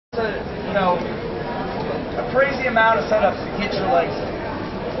A crazy amount of setups to get your legs in.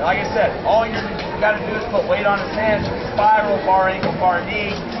 Like I said, all you got to do is put weight on his hands. You can spiral, bar ankle, bar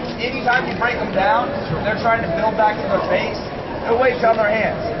knee. Anytime you break them down, they're trying to build back to their base. No weight's on their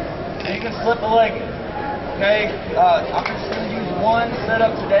hands. And you can slip a leg in. Okay, I'm just going to use one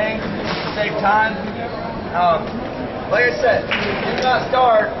setup today to save time. Like I said, do not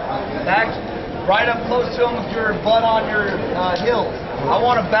start back right up close to him with your butt on your heels. I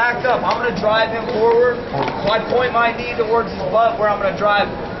want to back up. I'm going to drive him forward. So I point my knee towards his butt where I'm going to drive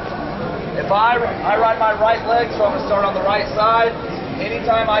him. If I ride my right leg, so I'm going to start on the right side.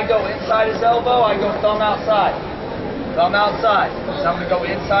 Anytime I go inside his elbow, I go thumb outside. Thumb outside. So I'm going to go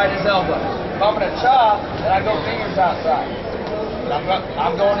inside his elbow. If I'm going to chop, then I go fingers outside.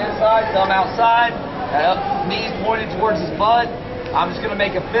 I'm going inside, thumb outside. Knees pointed towards his butt. I'm just going to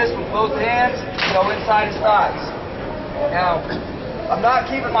make a fist with both hands, go inside his thighs. Now, I'm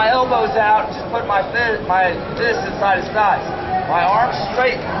not keeping my elbows out, just putting my fist inside his thighs. My arms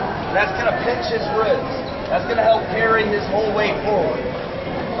straight. That's going to pinch his ribs. That's going to help carry his whole weight forward.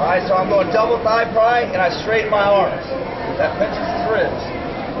 Alright, so I'm going double thigh pry, and I straighten my arms. That pinches his ribs.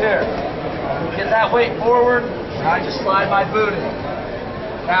 Here. Get that weight forward, and I just slide my boot in.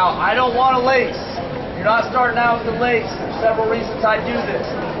 Now, I don't want to lace. You're not starting out with the lace. There's several reasons I do this.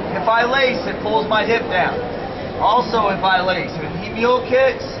 If I lace, it pulls my hip down. Also, if I lace, if he mule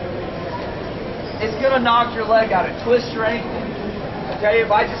kicks, it's going to knock your leg out. It twists your ankle. Okay, if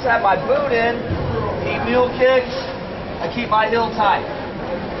I just have my boot in, he mule kicks, I keep my heel tight.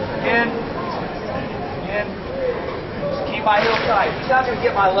 Again, just keep my heel tight. He's not going to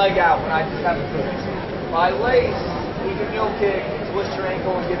get my leg out when I just have a boot. If I lace, he can mule kick, twist your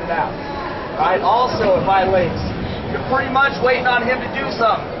ankle, and get it out. Alright, also, if I lace, you're pretty much waiting on him to do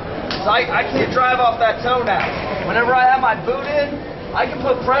something. So I can't drive off that toe now. Whenever I have my boot in, I can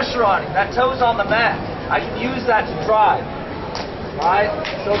put pressure on him. That toe's on the mat. I can use that to drive. Alright?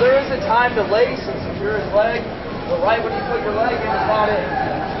 So there is a time to lace and secure his leg, but right when you put your leg in, it's not in.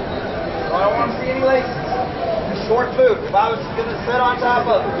 So I don't want to see any laces. It's a short boot. If I was going to sit on top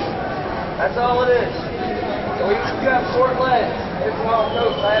of it, that's all it is. So even if you have short legs, here's how it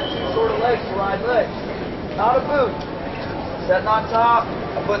goes. I have two sort of legs to ride legs. Not a boot. Setting on top,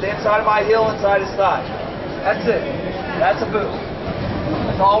 I put the inside of my heel inside his thigh. That's it. That's a boot.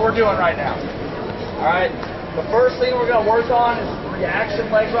 That's all we're doing right now. Alright? The first thing we're going to work on is reaction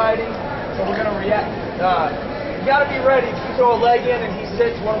leg riding. So we're going to react. You got to be ready. If you throw a leg in and he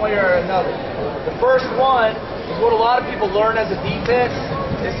sits one way or another. The first one is what a lot of people learn as a defense,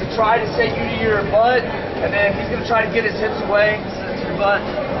 is to try to set you to your butt, and then he's going to try to get his hips away, sit to your butt.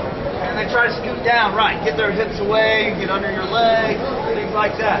 And they try to scoot down, right, get their hips away, get under your leg, things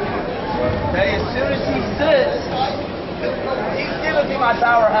like that. Okay, as soon as he sits, he's giving me my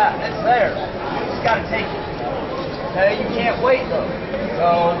power half. It's there. You just got to take it. Okay, you can't wait though.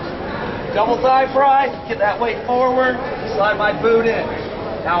 So, double thigh pry, get that weight forward, slide my boot in.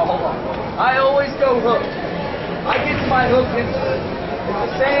 Now, hold on. I always go hook. I get my hook into it. It's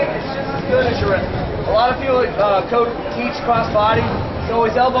the same, it's just as good as your A lot of people teach cross-body. It's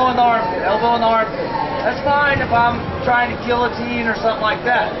always elbow in the armpit, elbow in the armpit. That's fine if I'm trying to guillotine or something like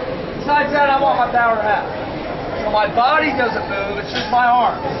that. Besides that, I want my power half. So my body doesn't move, it's just my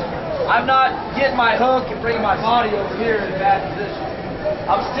arms. I'm not getting my hook and bringing my body over here in a bad position.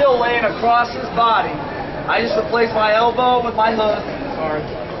 I'm still laying across his body. I just replace my elbow with my hook,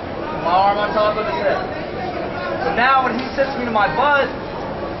 my arm on top of his head. So now when he sits me to my butt,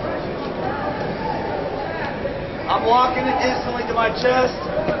 I'm walking it instantly to my chest,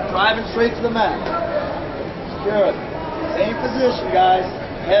 driving straight to the mat. Secure it. Same position, guys.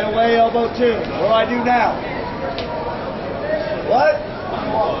 Head away, elbow to. What do I do now? What?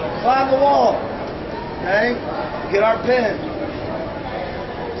 Climb the wall. Okay? Get our pin.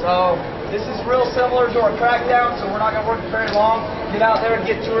 So, this is real similar to our crackdown, so we're not going to work very long. Get out there and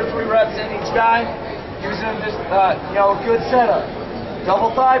get 2 or 3 reps in each guy. Using this, a good setup.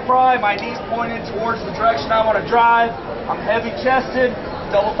 Double thigh pry, my knees pointed towards the direction I want to drive. I'm heavy chested.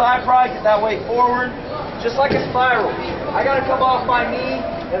 Double thigh pry, get that weight forward. Just like a spiral. I got to come off my knee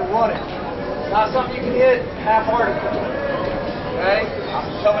and run it. It's not something you can hit half-heartedly. Okay? I'm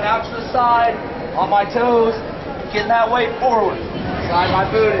coming out to the side, on my toes, getting that weight forward. Slide my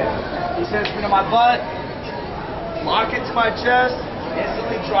boot in. He sends me to my butt. Lock it to my chest.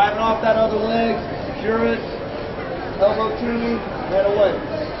 Instantly driving off that other leg. Secure it. Elbow to me. Head away.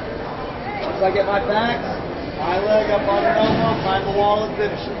 Once I get my back, my leg up on your elbow, climb the wall and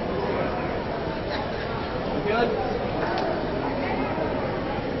finish it. Good?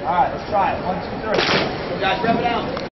 Alright, let's try it. 1, 2, 3. So guys, rub it out.